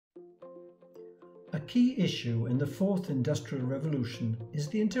key issue in the fourth industrial revolution is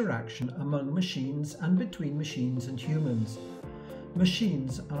the interaction among machines and between machines and humans.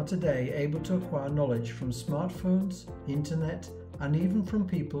 Machines are today able to acquire knowledge from smartphones, internet, and even from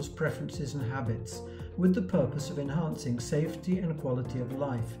people's preferences and habits, with the purpose of enhancing safety and quality of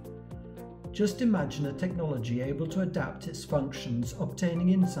life. Just imagine a technology able to adapt its functions, obtaining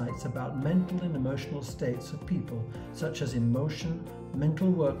insights about mental and emotional states of people, such as emotion,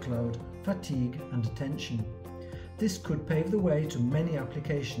 mental workload, fatigue, and attention. This could pave the way to many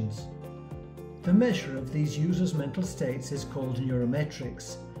applications. The measure of these users' mental states is called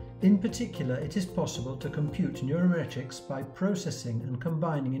neurometrics. In particular, it is possible to compute neurometrics by processing and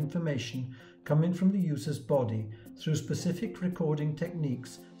combining information coming from the user's body through specific recording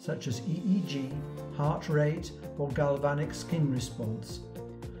techniques such as EEG, heart rate, or galvanic skin response.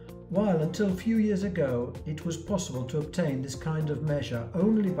 While until a few years ago it was possible to obtain this kind of measure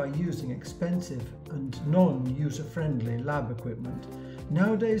only by using expensive and non-user-friendly lab equipment,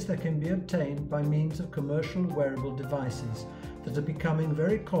 nowadays they can be obtained by means of commercial wearable devices that are becoming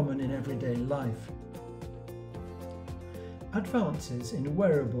very common in everyday life. Advances in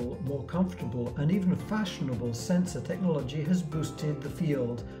wearable, more comfortable and even fashionable sensor technology has boosted the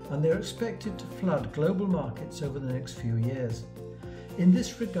field, and they are expected to flood global markets over the next few years. In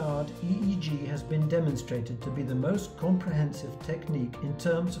this regard, EEG has been demonstrated to be the most comprehensive technique in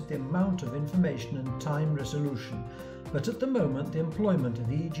terms of the amount of information and time resolution, but at the moment the employment of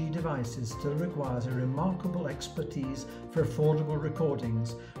EEG devices still requires a remarkable expertise for affordable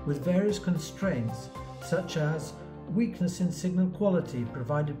recordings, with various constraints such as weakness in signal quality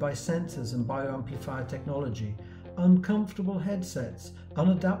provided by sensors and bioamplifier technology, uncomfortable headsets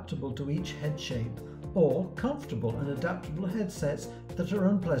unadaptable to each head shape, or comfortable and adaptable headsets that are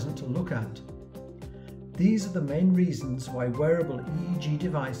unpleasant to look at. These are the main reasons why wearable EEG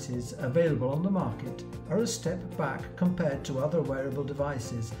devices available on the market are a step back compared to other wearable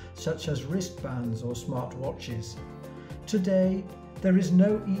devices such as wristbands or smartwatches. Today, there is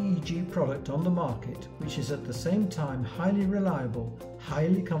no EEG product on the market which is at the same time highly reliable,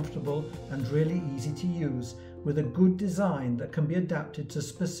 highly comfortable, and really easy to use, with a good design that can be adapted to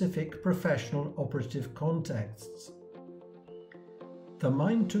specific professional operative contexts. The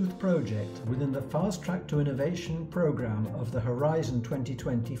Mindtooth Project, within the Fast Track to Innovation program of the Horizon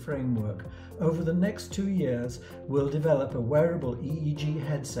 2020 framework, over the next 2 years will develop a wearable EEG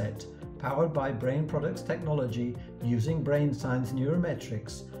headset powered by BrainProducts technology using BrainSigns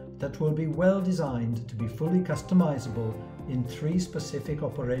Neurometrics that will be well designed to be fully customizable in 3 specific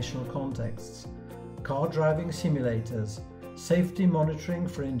operational contexts: car driving simulators, safety monitoring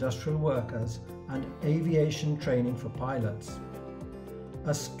for industrial workers, and aviation training for pilots.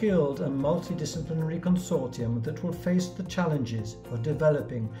 A skilled and multidisciplinary consortium that will face the challenges of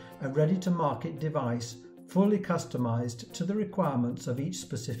developing a ready-to-market device fully customized to the requirements of each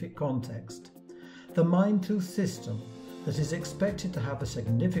specific context. The Mindtooth system that is expected to have a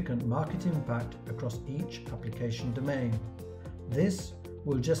significant market impact across each application domain. This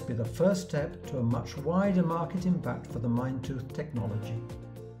will just be the first step to a much wider market impact for the Mindtooth technology.